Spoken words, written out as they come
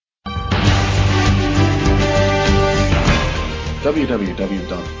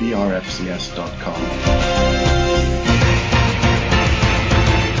www.brfcs.com.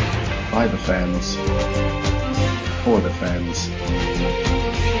 By the fans, for the fans,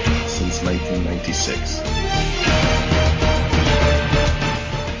 since 1996.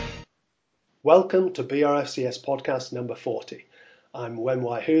 Welcome to BRFCS podcast number 40. I'm Wen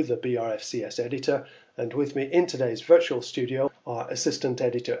Wai Hu, the BRFCS editor, and with me in today's virtual studio are assistant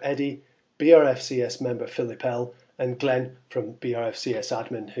editor Eddie, BRFCS member Philip L, and Glenn from BRFCS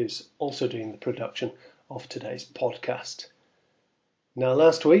admin, who's also doing the production of today's podcast. Now,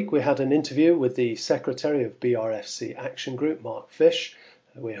 last week we had an interview with the secretary of BRFC Action Group, Mark Fish.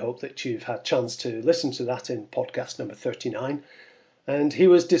 We hope that you've had a chance to listen to that in podcast number 39. And he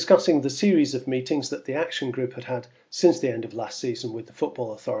was discussing the series of meetings that the Action Group had had since the end of last season with the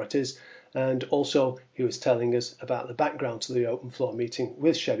football authorities. And also he was telling us about the background to the open floor meeting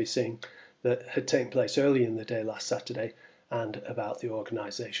with Chevy Singh that had taken place early in the day last Saturday, and about the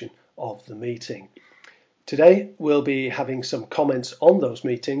organisation of the meeting. Today we'll be having some comments on those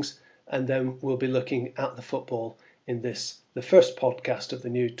meetings, and then we'll be looking at the football in the first podcast of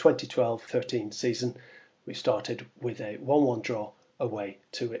the new 2012-13 season. We started with a 1-1 draw away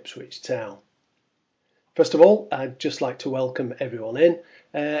to Ipswich Town. First of all, I'd just like to welcome everyone in.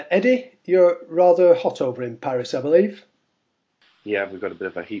 Eddie, you're rather hot over in Paris, I believe. Yeah, we've got a bit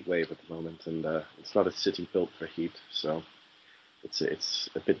of a heat wave at the moment, and it's not a city built for heat, so it's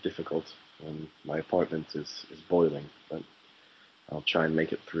a bit difficult. My apartment is boiling, but I'll try and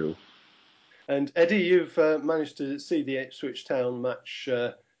make it through. And Eddie, you've managed to see the Ipswich Town match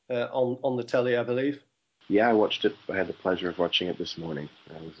on the telly, I believe. Yeah, I watched it. I had the pleasure of watching it this morning.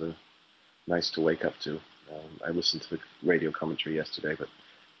 It was nice to wake up to. I listened to the radio commentary yesterday, but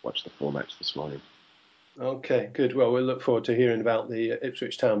watched the full match this morning. Okay, good. Well, we'll look forward to hearing about the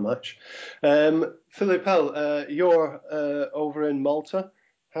Ipswich Town match. Philip L, you're over in Malta.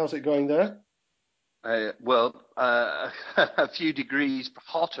 How's it going there? A few degrees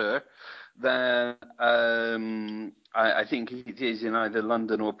hotter than I think it is in either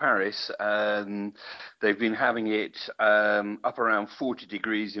London or Paris. They've been having it up around 40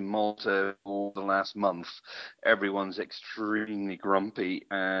 degrees in Malta for the last month. Everyone's extremely grumpy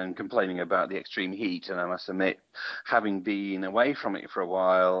and complaining about the extreme heat. And I must admit, having been away from it for a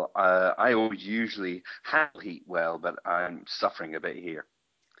while, I always usually handle heat well, but I'm suffering a bit here.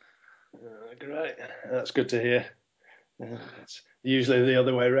 Great. That's good to hear. It's usually the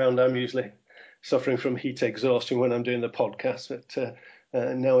other way around. I'm usually suffering from heat exhaustion when I'm doing the podcast, but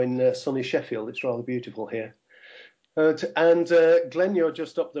now in sunny Sheffield, it's rather beautiful here. And Glenn, you're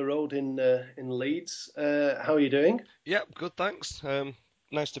just up the road in Leeds. How are you doing? Yeah, good, thanks.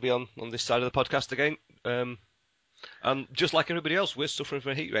 Nice to be on this side of the podcast again. And just like everybody else, we're suffering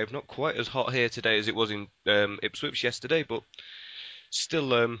from a heat wave. Not quite as hot here today as it was in Ipswich yesterday, but still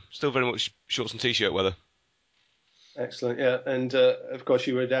very much shorts and t-shirt weather. Excellent, yeah. And of course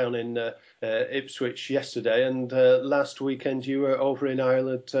you were down in Ipswich yesterday, and last weekend you were over in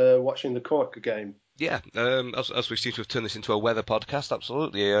Ireland watching the Cork game. Yeah, as we seem to have turned this into a weather podcast,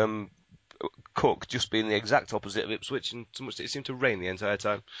 absolutely. Cork just being the exact opposite of Ipswich, and so much that it seemed to rain the entire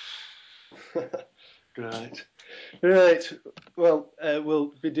time. Great. Right. Well,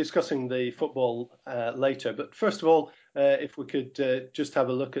 we'll be discussing the football later, but first of all, if we could just have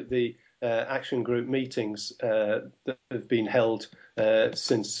a look at the Action Group meetings that have been held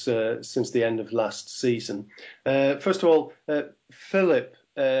since the end of last season. First of all, Philip,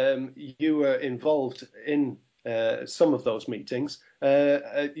 you were involved in some of those meetings.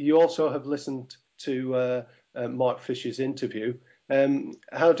 You also have listened to Mark Fish's interview.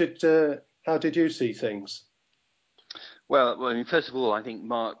 How did you see things? Well, I mean, first of all, I think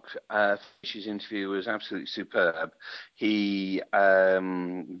Mark Fish's interview was absolutely superb. He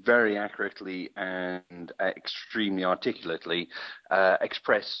very accurately and extremely articulately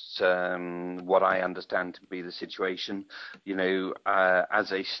expressed what I understand to be the situation,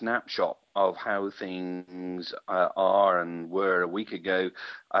 as a snapshot of how things are and were a week ago.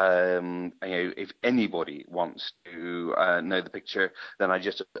 If anybody wants to know the picture, then I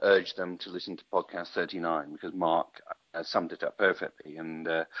just urge them to listen to podcast 39, because Mark summed it up perfectly. And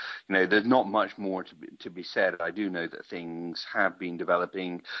there's not much more to be said. I do know that things have been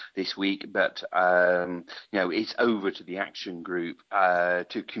developing this week, but it's over to the Action Group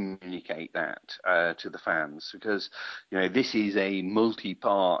to communicate that to the fans, because this is a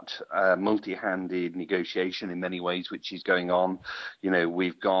multi-part, multi-handed negotiation in many ways which is going on.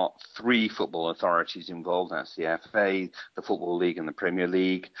 We've got 3 football authorities involved. That's the FA, the Football League and the Premier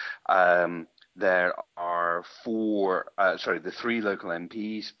League. there are the three local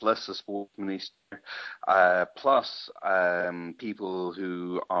MPs plus the sports minister, plus people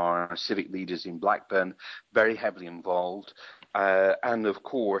who are civic leaders in Blackburn, very heavily involved, and of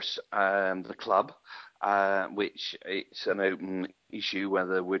course the club. Which it's an open issue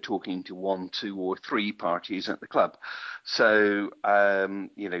whether we're talking to one, two, or three parties at the club. So, I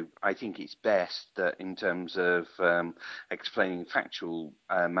think it's best that in terms of explaining factual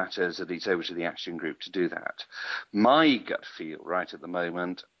matters, that it's over to the action group to do that. My gut feel right at the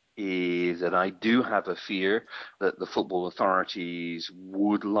moment is that I do have a fear that the football authorities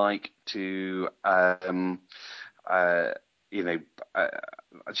would like to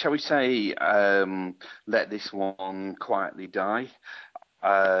shall we say, let this one quietly die.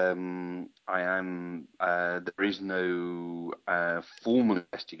 There is no formal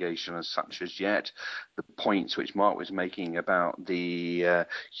investigation as such as yet. The points which Mark was making about the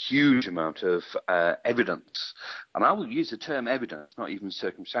huge amount of evidence, and I will use the term evidence, not even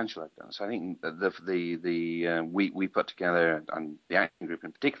circumstantial evidence. I think that we put together, and the action group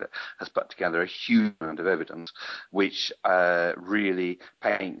in particular, has put together a huge amount of evidence, which really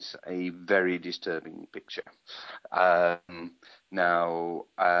paints a very disturbing picture. Now,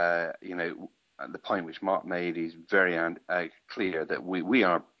 the point which Mark made is very clear that we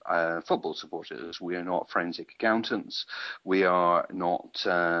are football supporters. We are not forensic accountants. We are not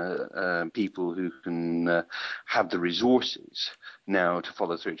people who can have the resources now to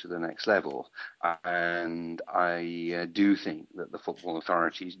follow through to the next level. And I do think that the football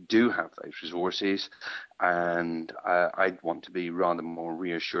authorities do have those resources, and I'd want to be rather more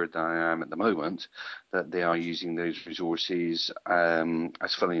reassured than I am at the moment that they are using those resources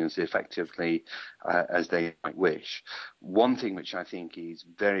as fully and as effectively as they might wish. One thing which I think is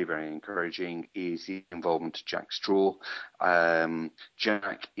very, very encouraging is the involvement of Jack Straw.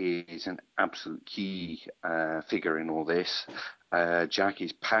 Jack is an absolute key figure in all this. Jack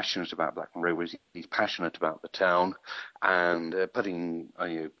is passionate about Blackburn Rovers. He's passionate about the town, and putting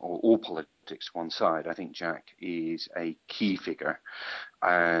all politics to one side, I think Jack is a key figure,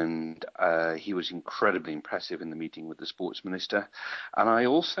 and he was incredibly impressive in the meeting with the sports minister. And I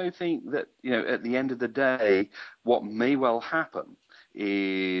also think that at the end of the day, what may well happen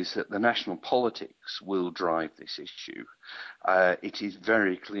is that the national politics will drive this issue. It is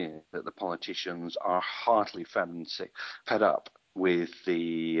very clear that the politicians are heartily fed up with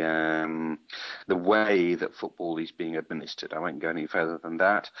the way that football is being administered. I won't go any further than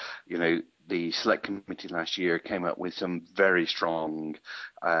that. The select committee last year came up with some very strong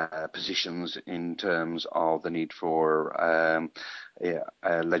positions in terms of the need for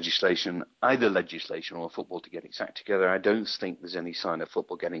legislation, either legislation or football to get its act together. I don't think there's any sign of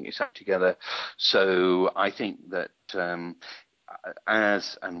football getting its act together. So I think that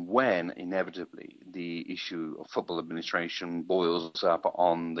as and when inevitably the issue of football administration boils up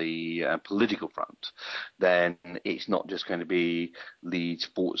on the political front, then it's not just going to be Leeds,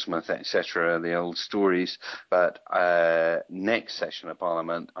 Portsmouth, etc., the old stories, but next session of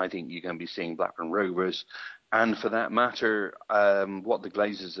Parliament, I think you're going to be seeing Blackburn Rovers, and for that matter, what the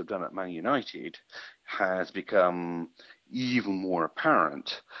Glazers have done at Man United has become even more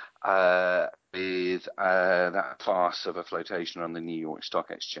apparent with that farce of a flotation on the New York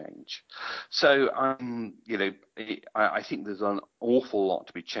Stock Exchange. So, I think there's an awful lot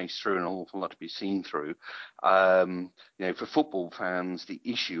to be chased through and an awful lot to be seen through. For football fans, the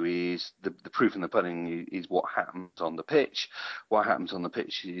issue is the proof in the pudding is what happens on the pitch. What happens on the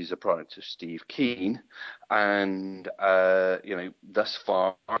pitch is a product of Steve Keane, and thus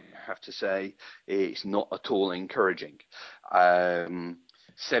far, I have to say, it's not at all encouraging.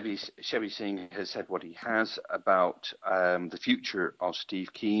 Sebi Singh has said what he has about the future of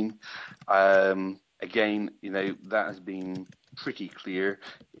Steve Keane. Again, that has been pretty clear,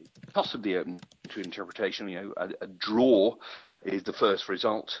 possibly open to interpretation. A draw is the first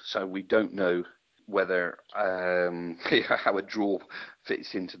result, so we don't know whether how a draw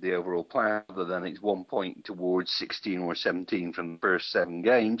fits into the overall plan, other than it's 1 point towards 16 or 17 from the first 7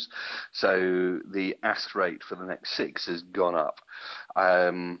 games. So the ask rate for the next 6 has gone up.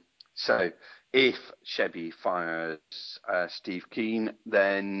 So if Sebi fires Steve Keane,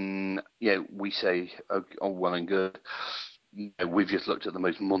 then we say, oh, well and good. we've just looked at the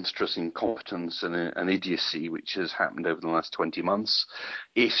most monstrous incompetence and idiocy which has happened over the last 20 months.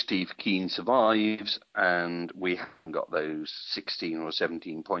 If Steve Keane survives and we haven't got those 16 or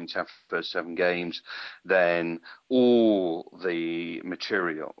 17 points after the first 7 games, then all the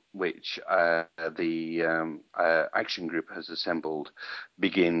material which the action group has assembled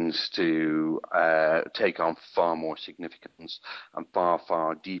begins to take on far more significance, and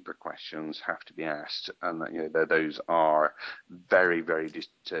far deeper questions have to be asked, and those are very, very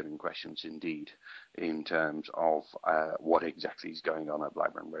disturbing questions indeed in terms of what exactly is going on at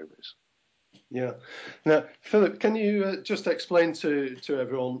Blackburn Rovers. Yeah. Now, Philip, can you just explain to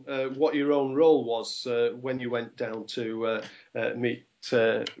everyone what your own role was when you went down to meet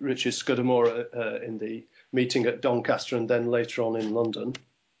Richard Scudamore in the meeting at Doncaster and then later on in London?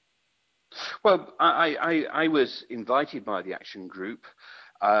 Well, I was invited by the action group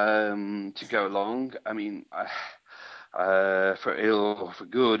to go along. I mean, for ill or for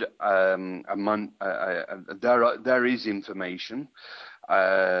good, there is information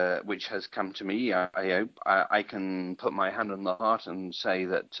which has come to me. I can put my hand on the heart and say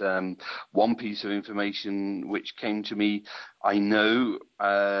that one piece of information which came to me, I know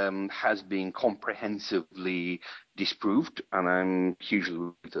has been comprehensively disproved, and I'm hugely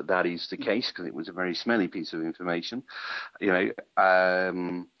relieved that that is the case, because it was a very smelly piece of information.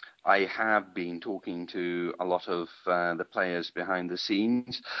 I have been talking to a lot of the players behind the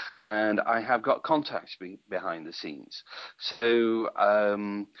scenes, and I have got contacts behind the scenes. So,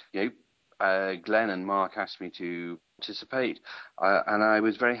 Glenn and Mark asked me to participate, and I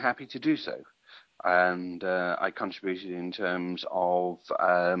was very happy to do so. And I contributed in terms of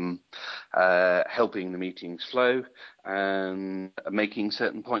helping the meetings flow and making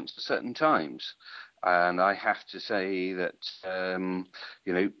certain points at certain times. And I have to say that,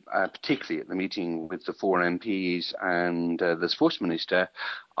 particularly at the meeting with the 4 MPs and the Sports Minister,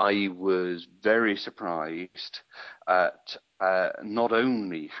 I was very surprised at not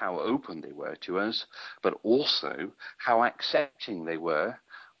only how open they were to us, but also how accepting they were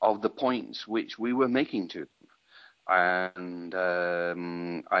of the points which we were making to them. And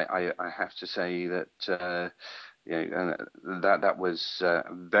I have to say that that was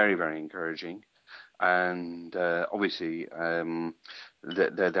very, very encouraging. And obviously, there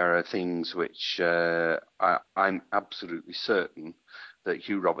are things which I'm absolutely certain that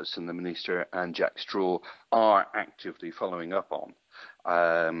Hugh Robertson, the Minister, and Jack Straw are actively following up on.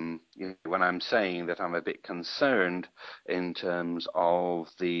 When I'm saying that I'm a bit concerned in terms of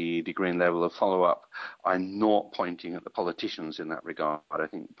the degree and level of follow-up, I'm not pointing at the politicians in that regard. I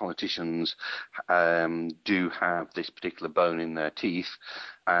think politicians do have this particular bone in their teeth,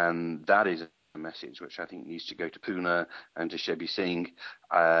 and that is a message which I think needs to go to Poona and to Shebi Singh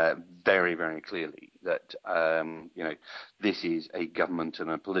very, very clearly, that this is a government and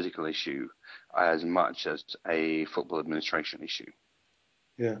a political issue as much as a football administration issue.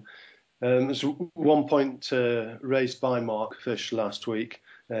 Yeah. There's one point raised by Mark Fish last week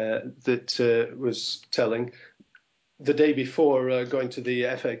that was telling. The day before going to the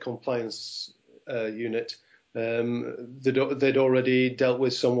FA compliance unit, they'd already dealt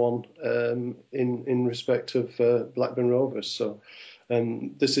with someone in respect of Blackburn Rovers. So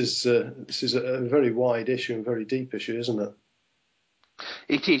this is a very wide issue and very deep issue, isn't it?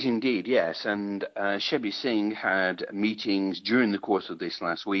 It is indeed, yes. And Shebi Singh had meetings during the course of this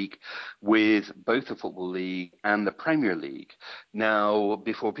last week with both the Football League and the Premier League. Now,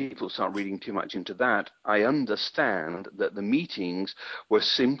 before people start reading too much into that, I understand that the meetings were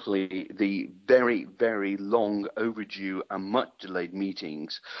simply the very, very long overdue and much delayed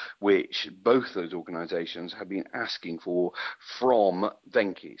meetings which both those organisations have been asking for from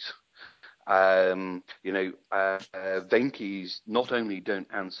Venky's. Venky's not only don't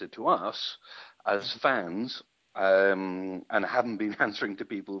answer to us as fans, and haven't been answering to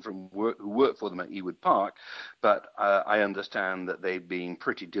people who work for them at Ewood Park, but I understand that they've been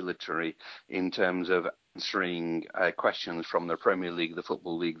pretty dilatory in terms of answering questions from the Premier League, the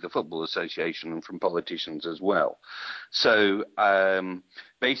Football League, the Football Association, and from politicians as well. So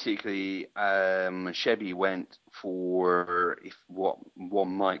basically, Shebi went for what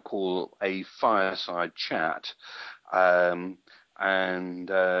one might call a fireside chat, and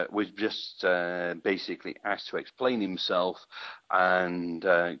was just basically asked to explain himself, and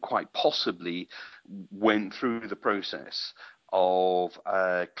quite possibly went through the process of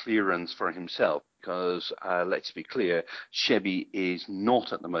clearance for himself. because let's be clear, Shebby is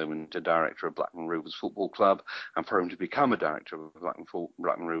not at the moment a director of Blackburn Rovers Football Club, and for him to become a director of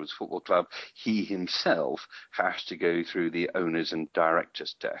Blackburn Rovers Football Club, he himself has to go through the owners and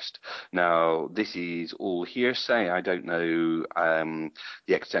directors test. Now, this is all hearsay. I don't know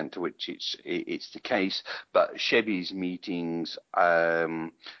the extent to which it's the case, but Shebby's meetings,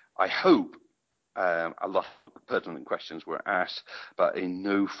 I hope a lot of pertinent questions were asked, but in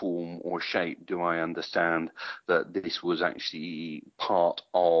no form or shape do I understand that this was actually part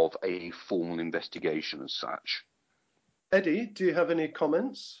of a formal investigation as such. Eddie, do you have any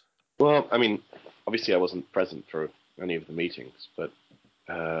comments? Well, I mean, obviously I wasn't present for any of the meetings, but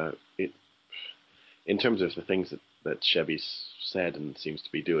in terms of the things that Shebby's said and seems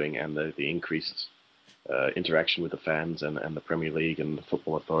to be doing, and the increased interaction with the fans and the Premier League and the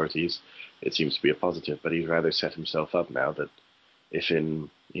football authorities, it seems to be a positive. But he's rather set himself up now that if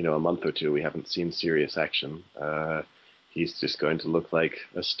in a month or two we haven't seen serious action, he's just going to look like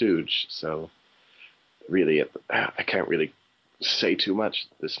a stooge. So really, I can't really say too much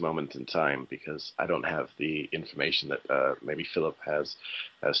at this moment in time because I don't have the information that maybe Philip has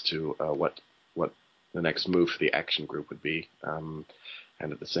as to what the next move for the action group would be. And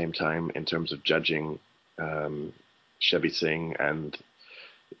at the same time, in terms of judging Shebby Singh, and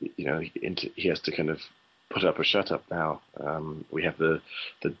he has to kind of put up or shut up now. We have the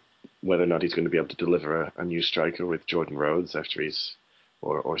whether or not he's going to be able to deliver a new striker with Jordan Rhodes after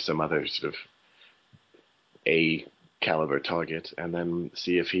or some other sort of A caliber target, and then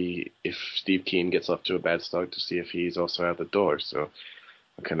see if Steve Keane gets off to a bad start, to see if he's also out the door. So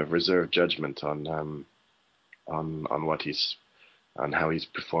a kind of reserved judgment on how he's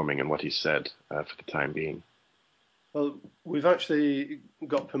performing and what he's said for the time being. Well, we've actually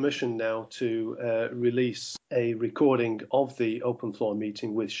got permission now to release a recording of the open floor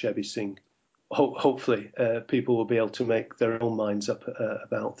meeting with Shebby Singh. Hopefully, people will be able to make their own minds up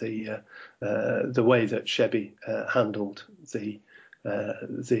about the way that Shebby handled the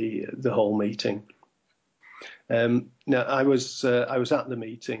whole meeting. Now, I was at the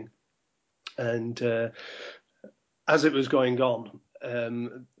meeting, and as it was going on,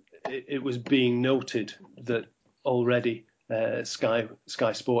 it was being noted that already Sky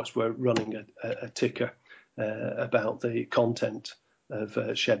Sports were running a ticker about the content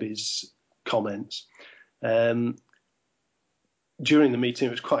of Shebby's comments. During the meeting,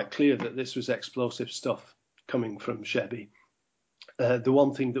 it was quite clear that this was explosive stuff coming from Shebby. The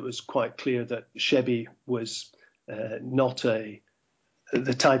one thing that was quite clear, that Shebby was not the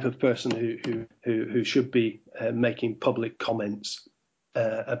type of person who should be making public comments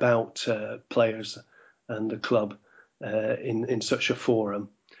about players and the club in such a forum.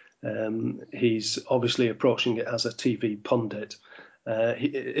 He's obviously approaching it as a TV pundit.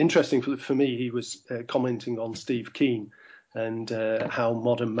 Interesting for me, he was commenting on Steve Keane and how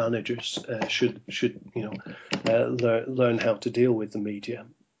modern managers should learn how to deal with the media.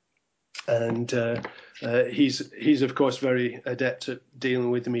 And he's of course very adept at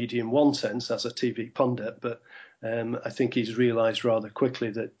dealing with the media in one sense as a TV pundit, but I think he's realised rather quickly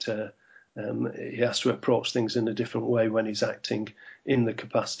that he has to approach things in a different way when he's acting in the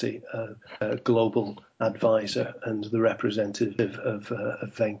capacity of a global advisor and the representative of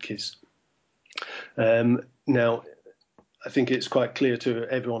Venkis. Now, I think it's quite clear to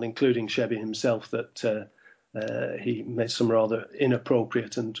everyone, including Shebby himself, that he made some rather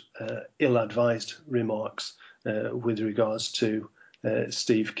inappropriate and ill-advised remarks with regards to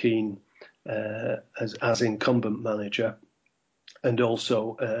Steve Keane as incumbent manager, and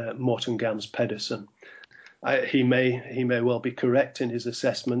also Morton Gams Pedersen. He may well be correct in his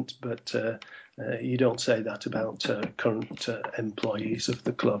assessment, but you don't say that about current employees of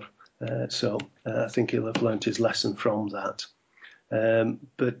the club. So I think he'll have learnt his lesson from that.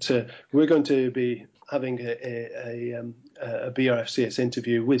 But we're going to be having a BRFCS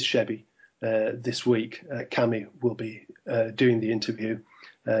interview with Shebby this week. Cami will be doing the interview.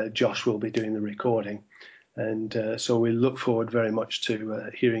 Josh will be doing the recording. And so we look forward very much to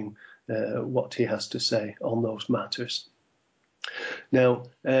hearing what he has to say on those matters. Now,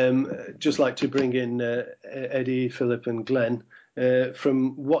 just like to bring in Eddie, Philip and Glenn.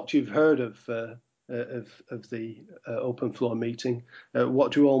 From what you've heard of the open floor meeting,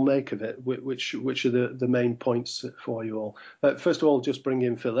 what do you all make of it? Which are the main points for you all? First of all, just bring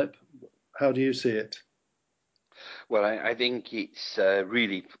in Philip. How do you see it? Well, I think it's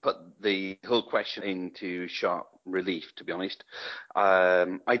really put the whole question into sharp relief, to be honest.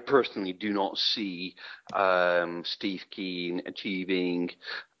 I personally do not see Steve Keane achieving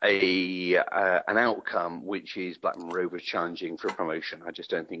an outcome which is Blackburn Rovers challenging for promotion. I just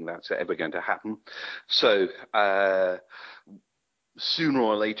don't think that's ever going to happen. So sooner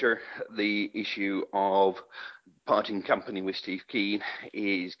or later, the issue of parting company with Steve Keane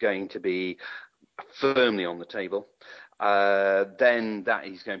is going to be firmly on the table. Then that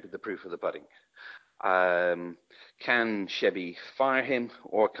is going to be the proof of the pudding. Can Shebby fire him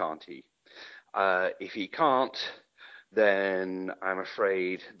or can't he? If he can't, then I'm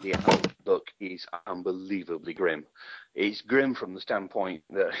afraid the outlook is unbelievably grim. It's grim from the standpoint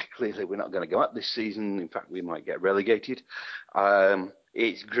that clearly we're not going to go up this season. In fact, we might get relegated.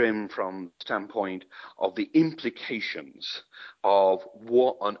 It's grim from the standpoint of the implications of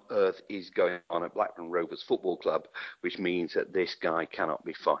what on earth is going on at Blackburn Rovers Football Club, which means that this guy cannot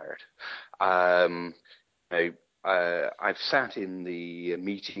be fired. I've sat in the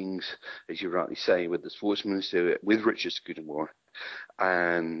meetings, as you rightly say, with the sports minister, with Richard Scudamore,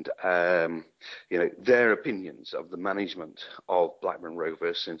 and their opinions of the management of Blackburn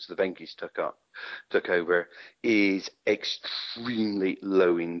Rovers since the Venkies took over is extremely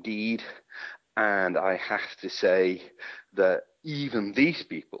low indeed. And I have to say that even these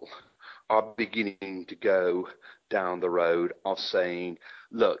people are beginning to go down the road of saying,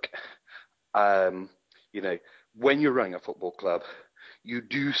 look, when you're running a football club, you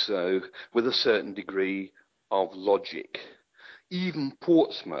do so with a certain degree of logic. Even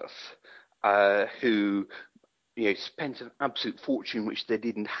Portsmouth, who spent an absolute fortune which they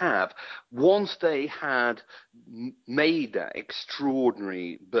didn't have, once they had made that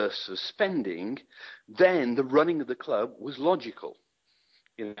extraordinary burst of spending, then the running of the club was logical.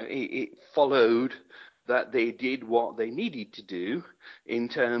 It followed that they did what they needed to do in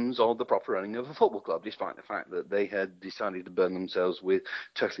terms of the proper running of a football club, despite the fact that they had decided to burn themselves with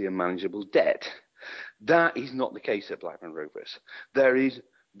totally unmanageable debt. That is not the case at Blackburn Rovers. There is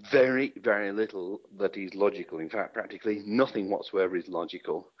very, very little that is logical. In fact, practically nothing whatsoever is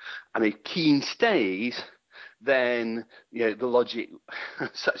logical. And if Keane stays, then the logic,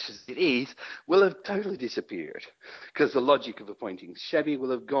 such as it is, will have totally disappeared, because the logic of appointing Shebby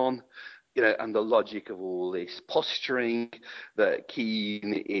will have gone. And the logic of all this posturing that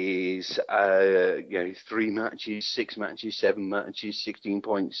Keane is, 3 matches, 6 matches, 7 matches, 16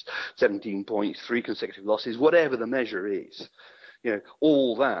 points, 17 points, 3 consecutive losses, whatever the measure is,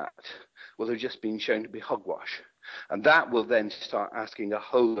 all that will have just been shown to be hogwash. And that will then start asking a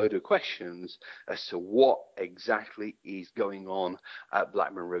whole load of questions as to what exactly is going on at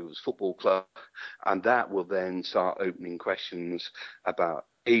Blackburn Rovers Football Club. And that will then start opening questions about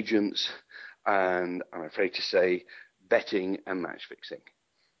agents and, I'm afraid to say, betting and match fixing.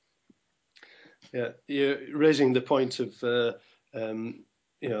 Yeah, you're raising the point of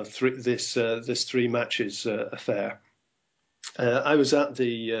this 3 matches affair. I was at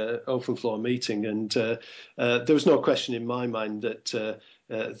the open floor meeting, and there was no question in my mind that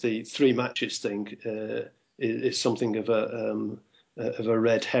the 3 matches thing is something of a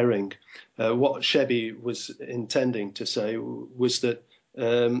red herring. What Shebby was intending to say was that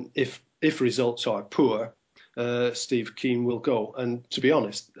if results are poor, Steve Keane will go. And to be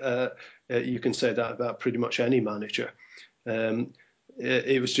honest, you can say that about pretty much any manager.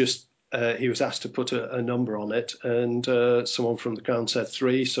 It was just he was asked to put a number on it, and someone from the Crown said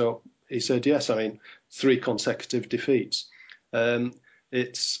 3, so he said yes. 3 consecutive defeats.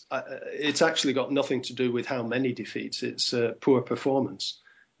 It's actually got nothing to do with how many defeats. It's poor performance.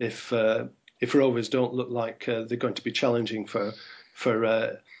 If Rovers don't look like they're going to be challenging for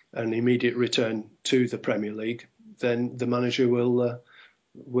an immediate return to the Premier League, then the manager will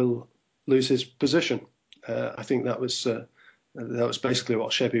lose his position. I think that was basically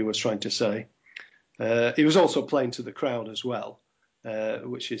what Shebby was trying to say. He was also playing to the crowd as well,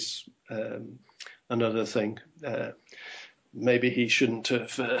 which is another thing. Maybe he shouldn't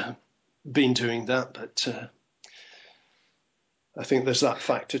have been doing that, but I think there's that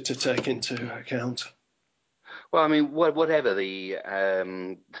factor to take into account. Well, whatever the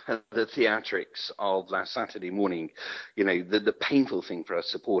theatrics of last Saturday morning, the painful thing for us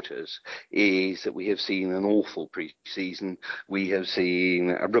supporters is that we have seen an awful pre-season. We have seen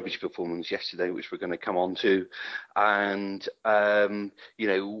a rubbish performance yesterday, which we're going to come on to. And,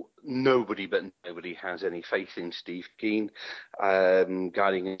 nobody has any faith in Steve Keane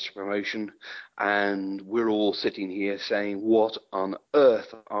guiding us to promotion. And we're all sitting here saying, what on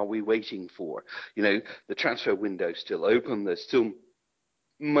earth are we waiting for? The transfer window's still open. There's still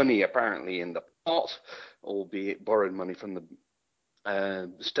money apparently in the not, albeit borrowed money from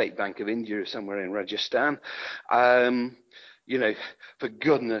the State Bank of India or somewhere in Rajasthan. For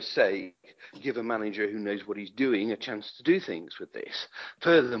goodness sake, give a manager who knows what he's doing a chance to do things with this.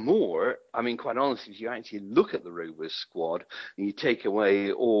 Furthermore, I mean, quite honestly, if you actually look at the Rovers squad and you take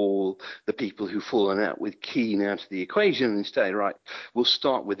away all the people who've fallen out with Keane out of the equation and say, right, we'll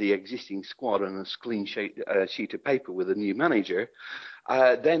start with the existing squad on a clean sheet of paper with a new manager,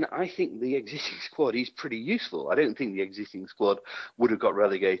 then I think the existing squad is pretty useful. I don't think the existing squad would have got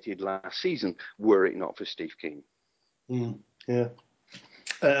relegated last season were it not for Steve Keane. Yeah.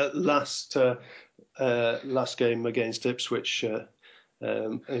 Last game against Ipswich, in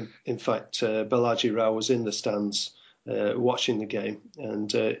fact, Balaji Rao was in the stands watching the game,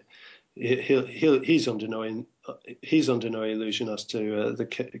 and he's under no illusion as to the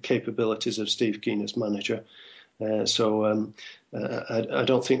capabilities of Steve Keane as manager. So I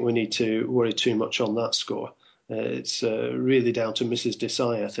don't think we need to worry too much on that score. It's really down to Mrs.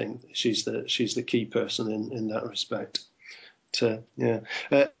 Desai. I think she's the key person in that respect.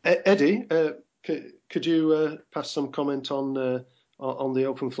 Eddie, could you pass some comment on the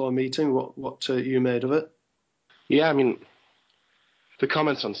open floor meeting? What you made of it? Yeah, I mean, the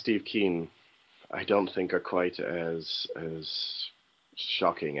comments on Steve Keane, I don't think are quite as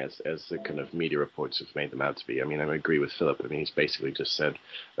shocking as the kind of media reports have made them out to be. I mean, I agree with Philip. I mean, he's basically just said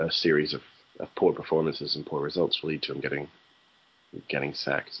a series of poor performances and poor results will lead to him getting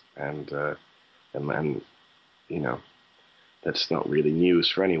sacked, and you know, that's not really news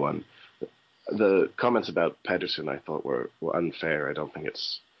for anyone. The comments about Pedersen I thought were unfair. I don't think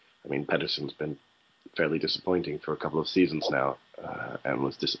Pedersen's been fairly disappointing for a couple of seasons now, and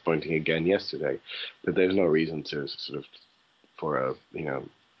was disappointing again yesterday. But there's no reason to for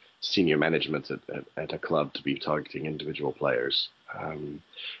senior management at a club to be targeting individual players and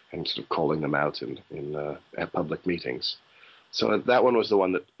sort of calling them out at public meetings. So that one was the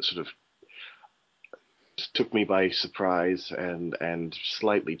one that sort of took me by surprise and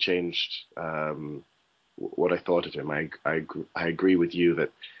slightly changed what I thought of him. I agree with you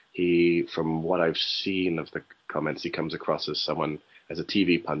that he, from what I've seen of the comments, he comes across as a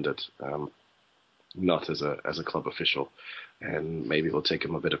TV pundit, not as a club official. And maybe it'll take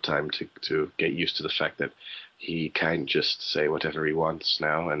him a bit of time to get used to the fact that he can't just say whatever he wants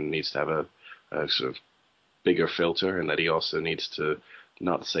now and needs to have a sort of bigger filter, and that he also needs to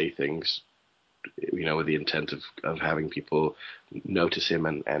not say things with the intent of having people notice him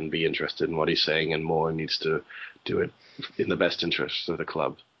and be interested in what he's saying, and more needs to do it in the best interests of the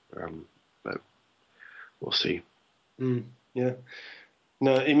club. But we'll see. Yeah.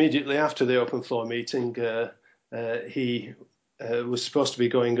 Now, immediately after the open floor meeting, he was supposed to be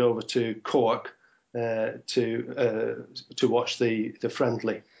going over to Cork to watch the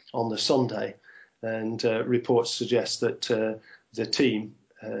friendly on the Sunday, and reports suggest that the team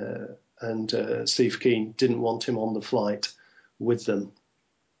and Steve Keane didn't want him on the flight with them.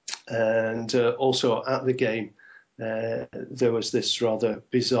 And also at the game, there was this rather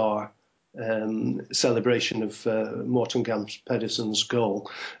bizarre celebration of Morten Gamst Pedersen's goal.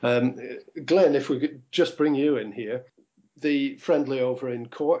 Glenn, if we could just bring you in here, the friendly over in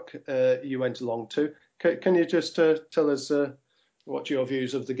Cork you went along to. Can you just tell us what your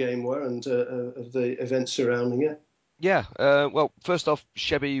views of the game were and of the events surrounding it? Yeah, well, first off,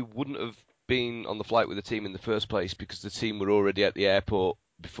 Shebby wouldn't have been on the flight with the team in the first place because the team were already at the airport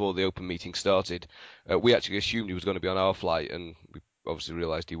before the open meeting started. We actually assumed he was going to be on our flight, and we obviously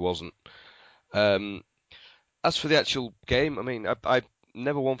realised he wasn't. As for the actual game, I mean, I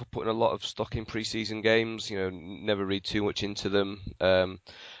never one for putting a lot of stock in pre-season games, never read too much into them.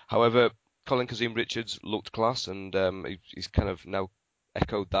 However, Colin Kazim-Richards looked class, and he's kind of now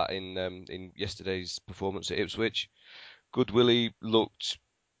echoed that in yesterday's performance at Ipswich. Good Willie looked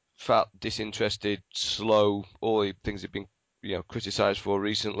fat, disinterested, slow, all the things he've been criticised for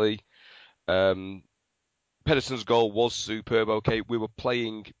recently. Pedersen's goal was superb. Okay, we were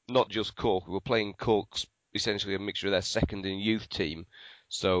playing not just Cork, we were playing Cork's essentially a mixture of their second and youth team.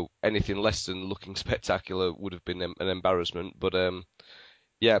 So anything less than looking spectacular would have been an embarrassment. But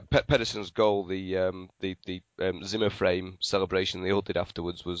Pedersen's goal, the Zimmer frame celebration they all did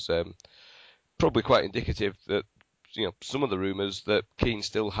afterwards was probably quite indicative that some of the rumours that Keane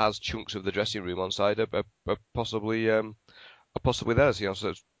still has chunks of the dressing room on side are possibly theirs.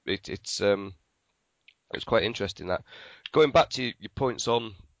 So it's quite interesting that. Going back to your points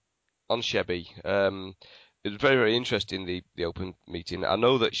on Shebby, it was very, very interesting the open meeting. I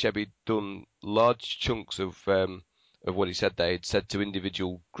know that Shebby'd done large chunks of what he said there. He'd said to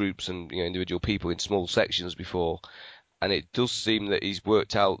individual groups and individual people in small sections before, and it does seem that he's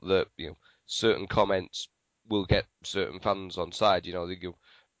worked out that certain comments will get certain fans on side. You're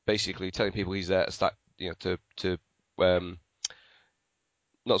basically telling people he's there to stack, to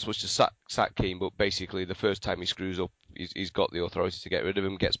not so much to sack Keane, but basically the first time he screws up, he's got the authority to get rid of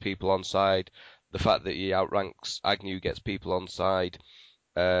him, gets people on side. The fact that he outranks Agnew gets people on side.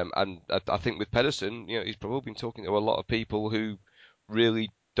 And I think with Pedersen, he's probably been talking to a lot of people who really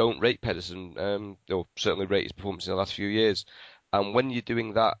don't rate Pedersen, or certainly rate his performance in the last few years. And when you're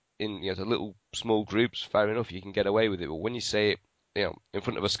doing that in the little small groups, fair enough, you can get away with it. But when you say it, in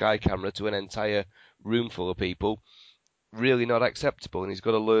front of a Sky camera to an entire room full of people, really not acceptable. And he's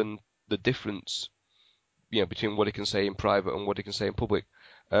got to learn the difference, between what he can say in private and what he can say in public.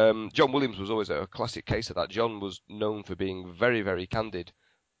 John Williams was always a classic case of that. John was known for being very, very candid,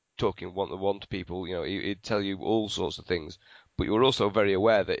 talking one-to-one to people. He'd tell you all sorts of things, but you were also very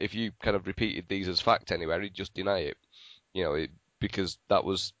aware that if you kind of repeated these as fact anywhere, he'd just deny it, because that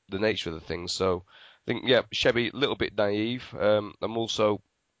was the nature of the thing. So I think, Chevy, a little bit naive. I'm also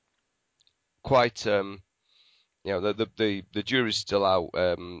quite, the jury's still out.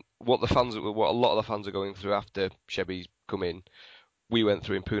 What a lot of the fans are going through after Chevy's come in, we went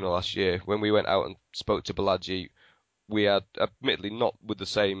through in Pune last year. When we went out and spoke to Balaji, we had, admittedly not with the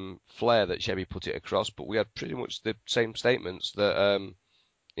same flair that Chevy put it across, but we had pretty much the same statements that,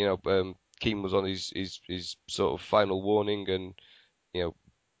 Keane was on his sort of final warning, and,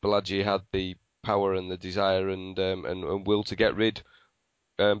 Balaji had the power and the desire and will to get rid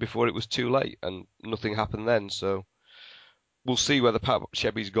before it was too late, and nothing happened then. So we'll see whether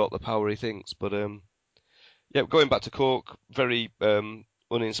Chevy's got the power he thinks. But going back to Cork, very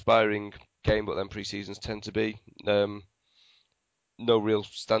uninspiring game, but then pre-seasons tend to be. No real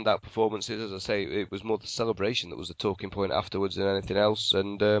standout performances. As I say, it was more the celebration that was the talking point afterwards than anything else.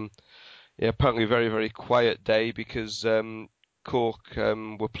 And apparently a very, very quiet day because Cork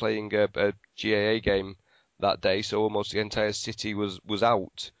were playing a GAA game that day, so almost the entire city was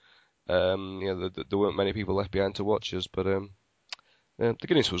out. There weren't many people left behind to watch us, but the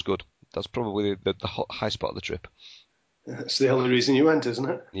Guinness was good. That's probably the high spot of the trip. That's the only reason you went, isn't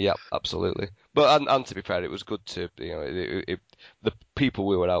it? Yeah, absolutely. But and to be fair, it was good to the people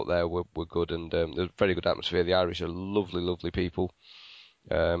we were out there were good, and there's a very good atmosphere. The Irish are lovely, lovely people,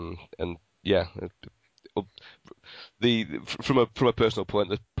 and yeah. From a personal point,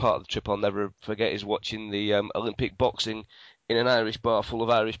 the part of the trip I'll never forget is watching the Olympic boxing in an Irish bar full of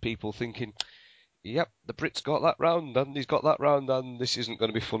Irish people, thinking, "Yep, the Brits got that round, and he's got that round, and this isn't going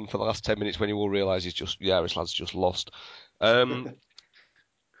to be fun for the last 10 minutes." When you all realise the Irish lad's just lost. But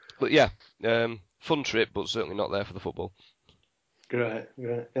yeah, fun trip, but certainly not there for the football. Right.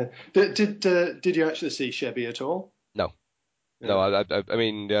 Yeah. Did you actually see Chevy at all? No, Yeah. no. I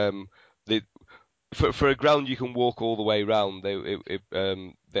mean, for a ground you can walk all the way round,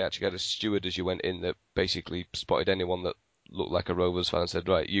 they actually had a steward as you went in that basically spotted anyone that looked like a Rovers fan and said,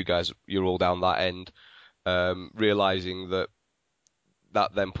 "Right, you guys, you're all down that end," realising that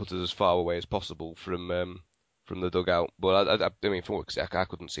then put us as far away as possible from the dugout. But I mean, from what I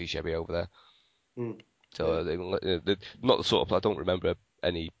couldn't see Chevy over there. So not the sort of. I don't remember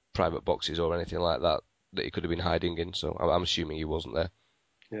any private boxes or anything like that he could have been hiding in. So I'm assuming he wasn't there.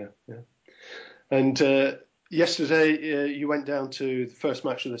 Yeah. And yesterday you went down to the first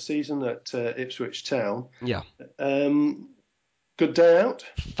match of the season at Ipswich Town. Yeah. Good day out?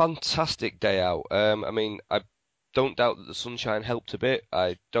 Fantastic day out. I mean, I don't doubt that the sunshine helped a bit.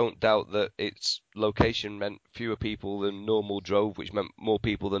 I don't doubt that its location meant fewer people than normal drove, which meant more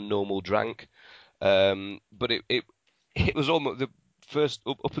people than normal drank. But it was almost the first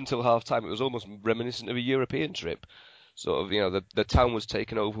up until half time. It was almost reminiscent of a European trip. Sort of, the town was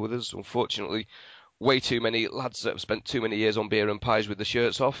taken over with us. Unfortunately, way too many lads that have spent too many years on beer and pies with the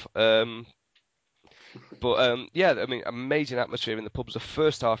shirts off. But yeah, I mean, amazing atmosphere in the pubs. The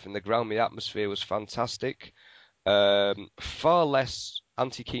first half in the ground, the atmosphere was fantastic. Far less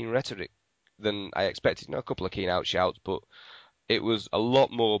anti-Keane rhetoric than I expected. A couple of Keane out shouts, but it was a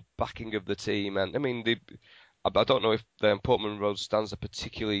lot more backing of the team. And I mean, I don't know if the Portman Road stands are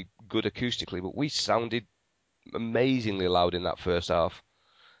particularly good acoustically, but we sounded amazingly loud in that first half.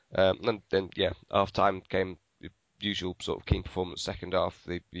 And then half time came the usual sort of Keane performance. Second half,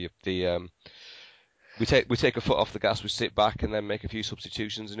 we take a foot off the gas, we sit back, and then make a few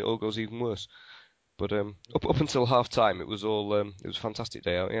substitutions, and it all goes even worse. But up until half time, it was a fantastic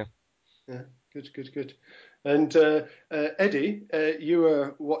day out. Yeah, good. And Eddie, you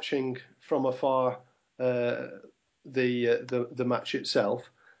were watching from afar the match itself.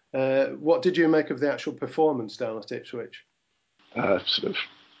 What did you make of the actual performance down at Ipswich? Sort of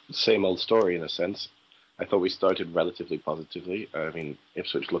same old story in a sense. I thought we started relatively positively. I mean,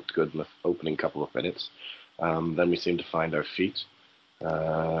 Ipswich looked good in the opening couple of minutes. Then we seemed to find our feet.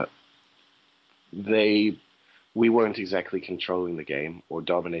 Uh, we weren't exactly controlling the game or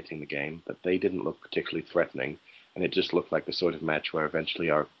dominating the game, but they didn't look particularly threatening, and it just looked like the sort of match where eventually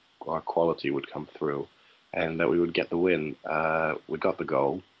our quality would come through, and that we would get the win. We got the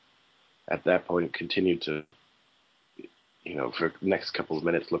goal. At that point, continued to, for the next couple of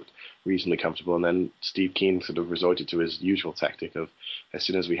minutes looked reasonably comfortable, and then Steve Keane sort of resorted to his usual tactic of, as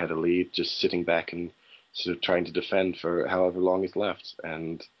soon as we had a lead, just sitting back and sort of trying to defend for however long is left,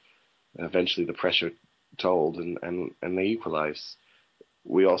 and eventually the pressure told, and they equalised.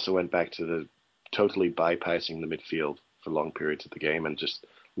 We also went back to the totally bypassing the midfield for long periods of the game and just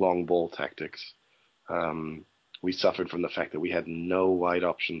long ball tactics. We suffered from the fact that we had no wide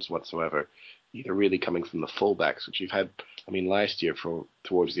options whatsoever, either really coming from the fullbacks, which we've had. I mean, last year,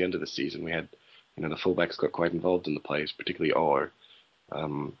 towards the end of the season, we had, the fullbacks got quite involved in the plays, particularly Orr.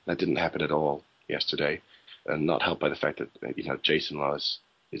 That didn't happen at all yesterday, and not helped by the fact that Jason Laws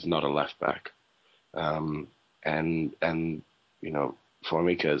is not a left back, and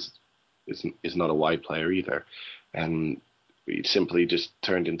Formica is not a wide player either, and it simply just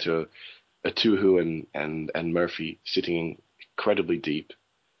turned into a Tuhu and Murphy sitting incredibly deep.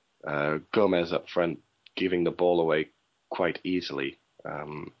 Gomez up front giving the ball away quite easily.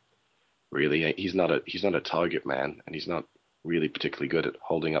 Really, he's not a target man, and he's not really particularly good at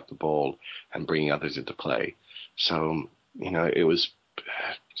holding up the ball and bringing others into play. So it was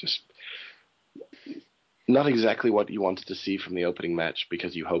just not exactly what you wanted to see from the opening match,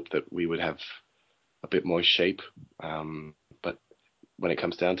 because you hoped that we would have a bit more shape. But when it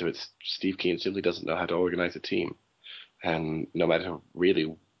comes down to it, Steve Keane simply doesn't know how to organize a team. And no matter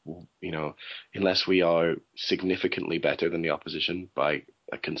really, unless we are significantly better than the opposition by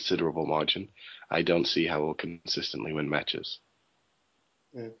a considerable margin, I don't see how we'll consistently win matches.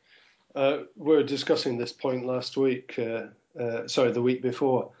 Yeah. We were discussing this point last week, the week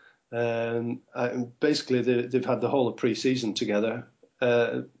before. Basically, they've had the whole of pre-season together.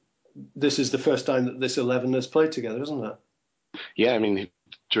 This is the first time that this 11 has played together, isn't it? Yeah, I mean,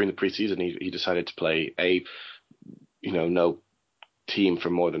 during the pre-season, he decided to play no team for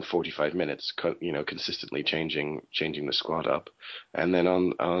more than 45 minutes, consistently changing the squad up, and then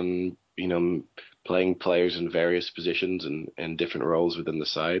on playing players in various positions and different roles within the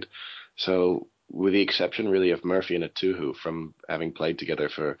side. So with the exception really of Murphy and Atuhu from having played together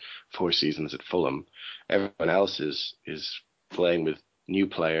for 4 seasons at Fulham, everyone else is playing with new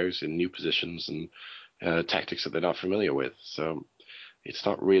players in new positions and tactics that they're not familiar with. So it's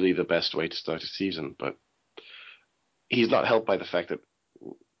not really the best way to start a season, but he's not helped by the fact that,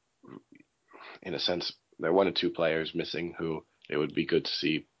 in a sense, there are 1 or 2 players missing who it would be good to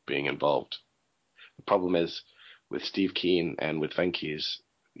see being involved. The problem is with Steve Keane and with Venky is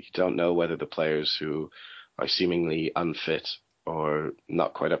you don't know whether the players who are seemingly unfit or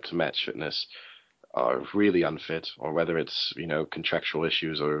not quite up to match fitness are really unfit, or whether it's contractual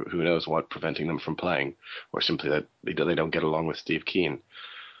issues or who knows what preventing them from playing, or simply that they don't get along with Steve Keane.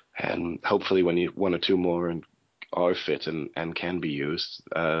 And hopefully when 1 or 2 more are fit and can be used,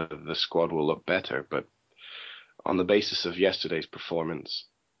 the squad will look better. But on the basis of yesterday's performance,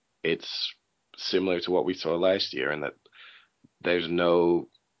 it's similar to what we saw last year, in that there's no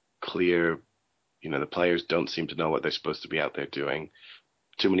clear, the players don't seem to know what they're supposed to be out there doing.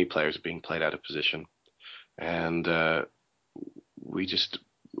 Too many players are being played out of position, and we're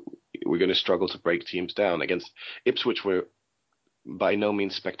going to struggle to break teams down. Against Ipswich, were by no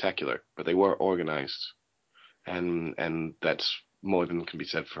means spectacular, but they were organised, and that's more than can be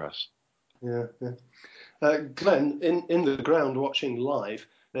said for us. Yeah. Glenn, in the ground watching live,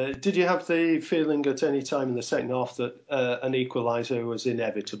 did you have the feeling at any time in the second half that an equaliser was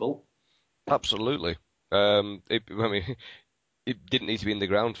inevitable? Absolutely. It didn't need to be in the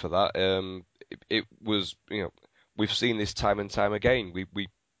ground for that. It was, we've seen this time and time again. We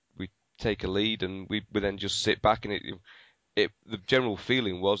take a lead and we then just sit back, and the general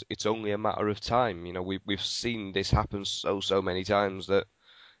feeling was it's only a matter of time. We've seen this happen so many times that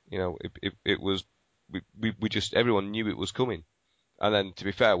it was we just, everyone knew it was coming. And then, to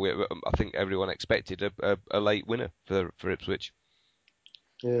be fair, I think everyone expected a late winner for Ipswich.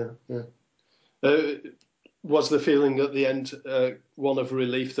 Yeah. Was the feeling at the end one of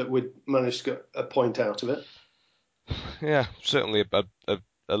relief that we'd managed to get a point out of it? Yeah, certainly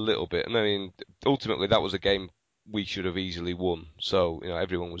a little bit. And I mean, ultimately, that was a game we should have easily won. So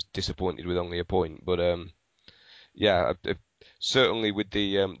everyone was disappointed with only a point. But certainly with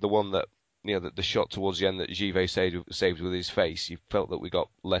the one that the shot towards the end that Givet saved with his face, you felt that we got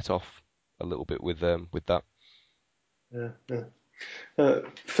let off a little bit with that. Yeah.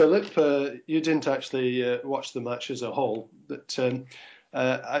 Philip, you didn't actually watch the match as a whole, but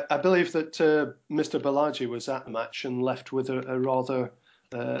I believe that Mr. Balaji was at the match and left with a rather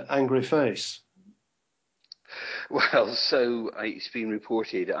angry face. Well, so it's been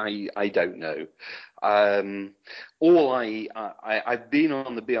reported. I don't know. I've been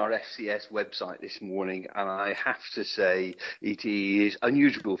on the BRFCS website this morning, and I have to say it is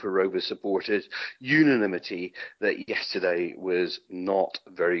unusual for Rovers supporters. Unanimity that yesterday was not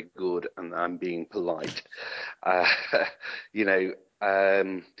very good, and I'm being polite. You know.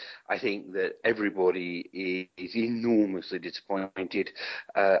 I think that everybody is enormously disappointed.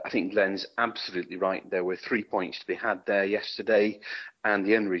 I think Glenn's absolutely right. There were 3 points to be had there yesterday, and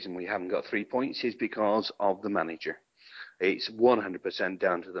the only reason we haven't got 3 points is because of the manager. It's 100%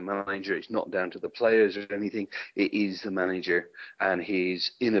 down to the manager. It's not down to the players or anything. It is the manager and his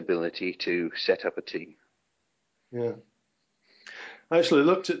inability to set up a team. Yeah. I actually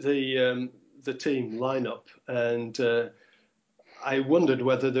looked at the team lineup, and I wondered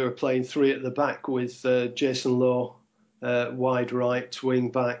whether they were playing three at the back with Jason Lowe wide right, wing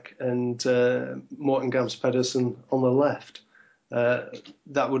back, and Morten Gams Pedersen on the left.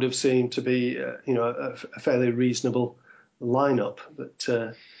 That would have seemed to be, a fairly reasonable lineup. But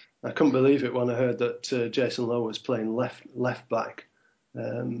I couldn't believe it when I heard that Jason Lowe was playing left back.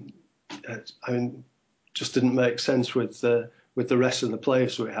 Just didn't make sense with the rest of the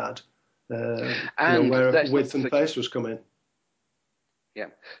players we had. Where width and pace was coming. Yeah,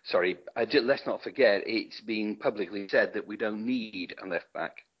 sorry. Let's not forget, it's been publicly said that we don't need a left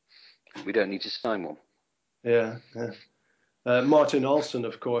back. We don't need to sign one. Yeah. Martin Olsen,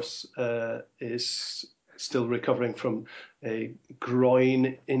 of course, is still recovering from a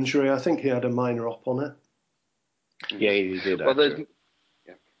groin injury. I think he had a minor op on it. Yeah, he did. Well,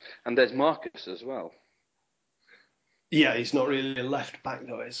 and there's Marcus as well. Yeah, he's not really a left back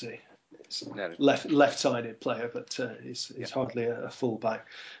though, is he? No. Left-sided player, but he's hardly a full-back.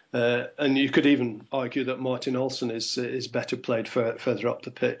 And you could even argue that Martin Olsen is better played further up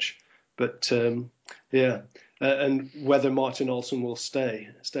the pitch. But and whether Martin Olsen will stay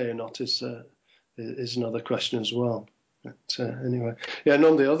or not is another question as well. But anyway, and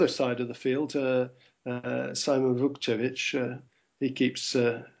on the other side of the field, Simon Vukcevic, he keeps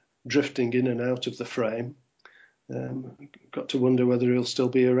drifting in and out of the frame. Got to wonder whether he'll still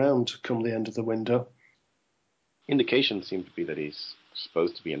be around come the end of the window. Indications seem to be that he's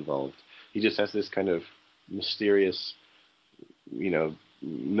supposed to be involved. He just has this kind of mysterious,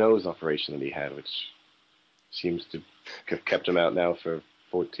 nose operation that he had, which seems to have kept him out now for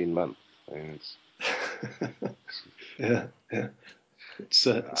 14 months. Yeah. It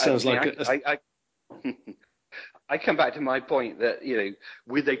sounds I come back to my point that,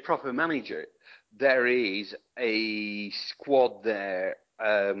 with a proper manager, there is a squad there,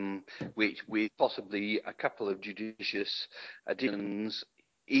 which with possibly a couple of judicious additions,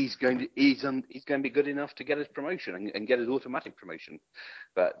 he's going to be good enough to get his promotion and get his automatic promotion.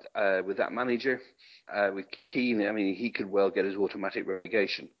 But with that manager, with Keane, he could well get his automatic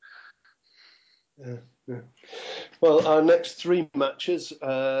relegation. Yeah. Well, our next three matches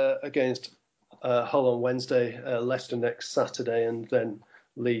against Hull on Wednesday, Leicester next Saturday, and then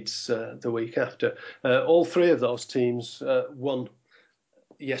Leeds the week after. All three of those teams won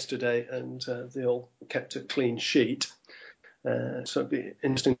yesterday, and they all kept a clean sheet. So it'd be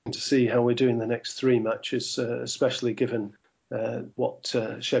interesting to see how we do in the next three matches, especially given what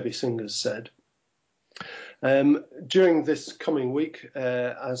Chevy Singh has said. During this coming week,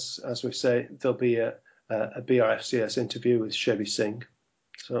 as we say, there'll be a BRFCS interview with Chevy Singh.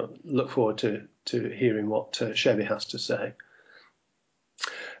 So look forward to hearing what Chevy has to say.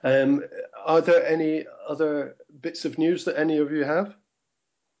 Are there any other bits of news that any of you have?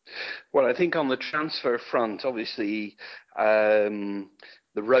 Well, I think on the transfer front, obviously, the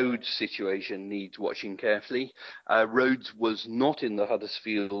Rhodes situation needs watching carefully. Rhodes was not in the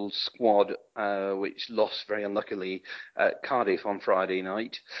Huddersfield squad, which lost very unluckily at Cardiff on Friday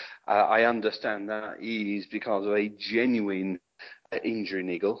night. I understand that is because of a genuine injury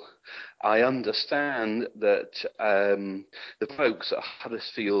niggle. I understand that the folks at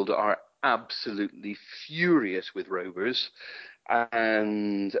Huddersfield are absolutely furious with Rovers,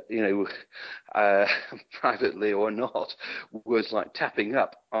 and privately or not, words like tapping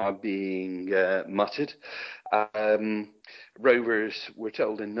up are being muttered. Rovers were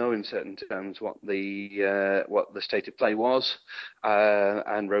told in no uncertain terms what the state of play was,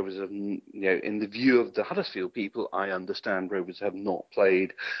 and Rovers have, in the view of the Huddersfield people, I understand Rovers have not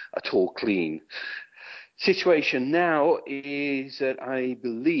played at all clean. Situation now is that I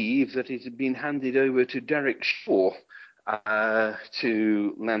believe that it had been handed over to Derek Shaw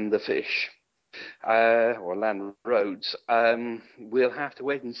to land the fish. Or land roads. We'll have to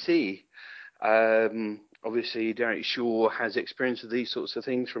wait and see. Obviously, Derek Shaw has experience of these sorts of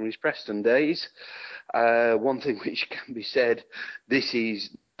things from his Preston days. One thing which can be said, this is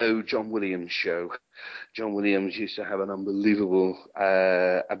no John Williams show. John Williams used to have an unbelievable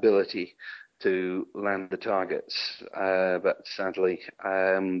ability to land the targets, but sadly,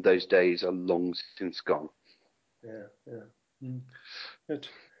 those days are long since gone. Good.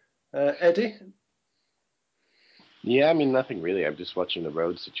 Eddie? Yeah, I mean, nothing really. I'm just watching the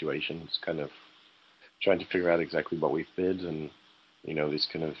road situation. It's kind of trying to figure out exactly what we've bid, and this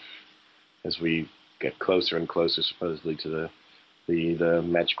kind of, as we get closer and closer, supposedly to the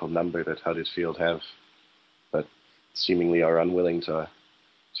magical number that Huddersfield have, but seemingly are unwilling to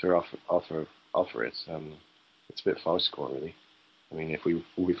offer it. It's a bit farcical, really. I mean, if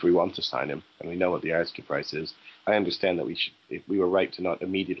we want to sign him, and we know what the asking price is, I understand that we were right to not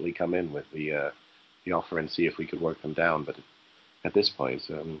immediately come in with the offer and see if we could work them down. But at this point,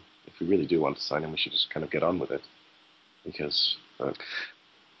 if we really do want to sign him, we should just kind of get on with it, because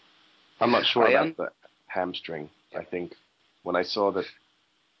I'm not sure about the hamstring. I think when I saw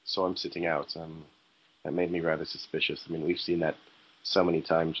him sitting out, that made me rather suspicious. I mean, we've seen that so many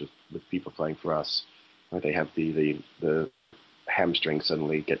times with people playing for us, where they have the hamstring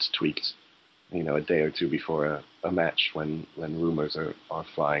suddenly gets tweaked, a day or two before a match when rumors are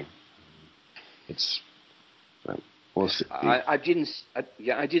flying. We'll see. I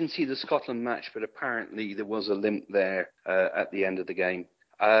didn't see the Scotland match, but apparently there was a limp there at the end of the game.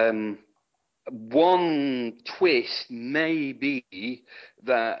 One twist may be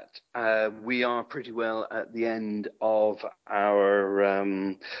that we are pretty well at the end of our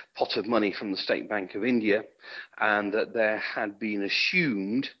pot of money from the State Bank of India, and that there had been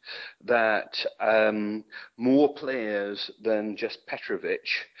assumed that more players than just Petrovic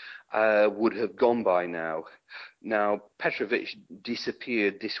would have gone by now. Now, Petrovic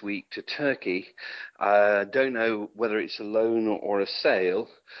disappeared this week to Turkey. Don't know whether it's a loan or a sale.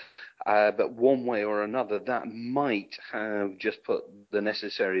 But one way or another, that might have just put the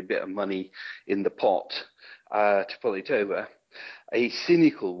necessary bit of money in the pot to pull it over. A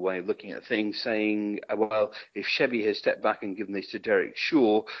cynical way of looking at things, saying, well, if Shebby has stepped back and given this to Derek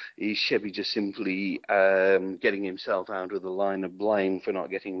Shaw, is Shebby just simply getting himself out of the line of blame for not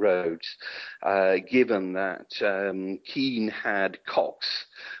getting Rhodes? Given that Keane had Cox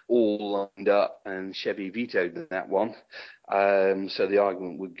all lined up and Shebby vetoed that one, so the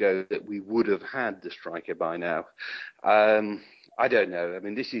argument would go that we would have had the striker by now. I don't know. I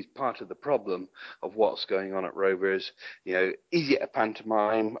mean, this is part of the problem of what's going on at Rovers. Is it a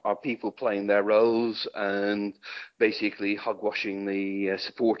pantomime? Are people playing their roles and basically hogwashing the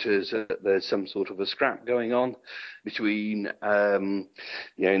supporters? There's some sort of a scrap going on between, in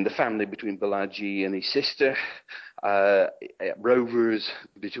the family between Balaji and his sister, at Rovers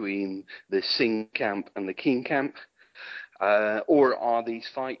between the Singh camp and the Keane camp, or are these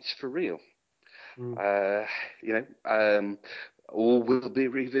fights for real? All will be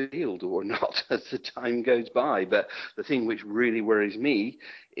revealed or not as the time goes by. But the thing which really worries me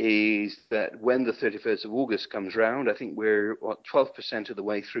is that when the 31st of August comes round, I think we're 12% of the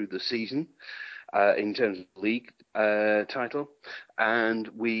way through the season in terms of league title, and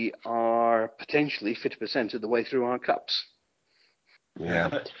we are potentially 50% of the way through our cups. Yeah.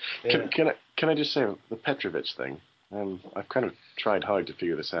 Can I just say the Petrovic thing? I've kind of tried hard to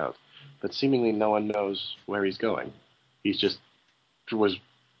figure this out, but seemingly no one knows where he's going. He's just was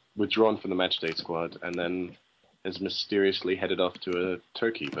withdrawn from the matchday squad and then has mysteriously headed off to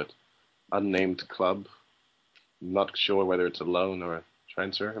Turkey, but unnamed club. Not sure whether it's a loan or a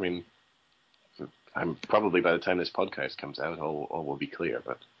transfer. I mean, I'm probably by the time this podcast comes out, all will be clear.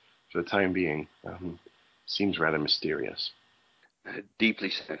 But for the time being, seems rather mysterious. Deeply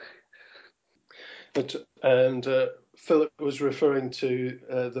so. And Philip was referring to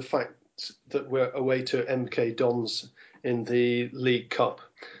the fact that we're away to MK Dons in the League Cup.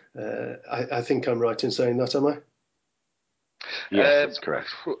 I think I'm right in saying that, am I? Yes, that's correct.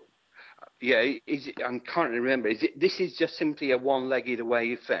 Yeah, I can't remember. This is just simply a one-legged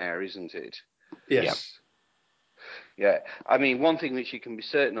away affair, isn't it? Yes. Yeah. I mean, one thing which you can be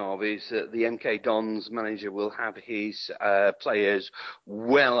certain of is that the MK Dons manager will have his players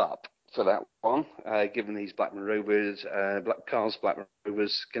well up for that one, given these Blackburn Rovers, Blackburn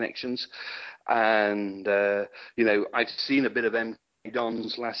Rovers connections. And, I've seen a bit of MK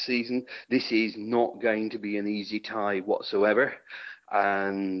Dons last season. This is not going to be an easy tie whatsoever.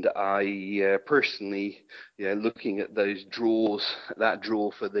 And I personally, looking at those draws, that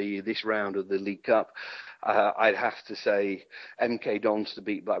draw for this round of the League Cup, I'd have to say MK Dons to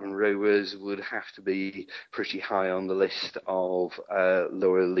beat Blackburn Rovers would have to be pretty high on the list of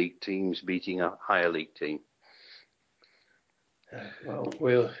lower league teams beating a higher league team.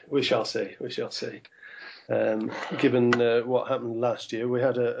 Well, we shall see. We shall see. Given what happened last year, we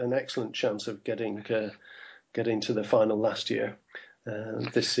had an excellent chance of getting to the final last year.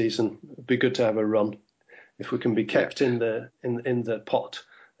 This season, it'd be good to have a run. If we can be kept in the pot,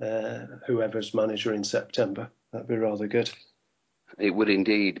 whoever's manager in September, that'd be rather good. It would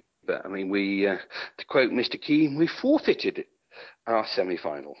indeed. But I mean, we, to quote Mr. Keane, we forfeited our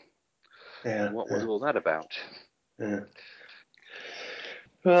semi-final. Yeah. What was all that about? Yeah.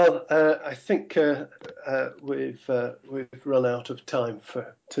 Well, I think we've run out of time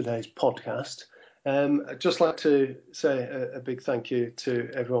for today's podcast. I'd just like to say a big thank you to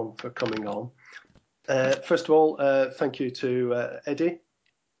everyone for coming on. First of all, thank you to Eddie.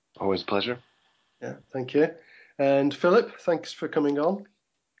 Always a pleasure. Yeah, thank you. And Philip, thanks for coming on.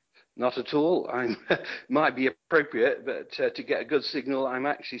 Not at all. I might be appropriate, but to get a good signal, I'm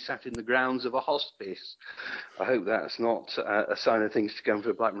actually sat in the grounds of a hospice. I hope that's not a sign of things to come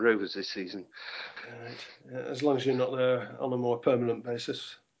for Blackburn Rovers this season. Right. As long as you're not there on a more permanent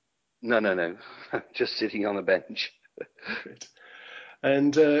basis. No. Just sitting on a bench. Great.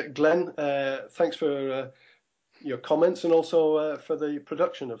 And Glenn, thanks for your comments and also for the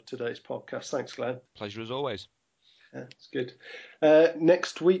production of today's podcast. Thanks, Glenn. Pleasure as always. Yeah, it's good.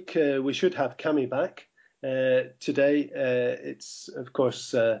 Next week, we should have Cami back. Today, it's, of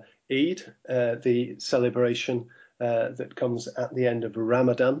course, Eid, the celebration that comes at the end of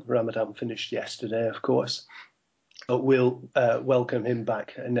Ramadan. Ramadan finished yesterday, of course. But we'll welcome him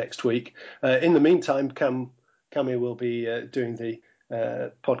back next week. In the meantime, Cami will be doing the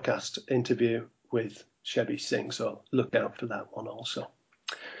podcast interview with Shebi Singh, so look out for that one also.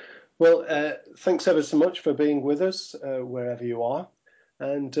 Well, thanks ever so much for being with us wherever you are,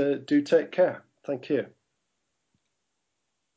 and do take care. Thank you.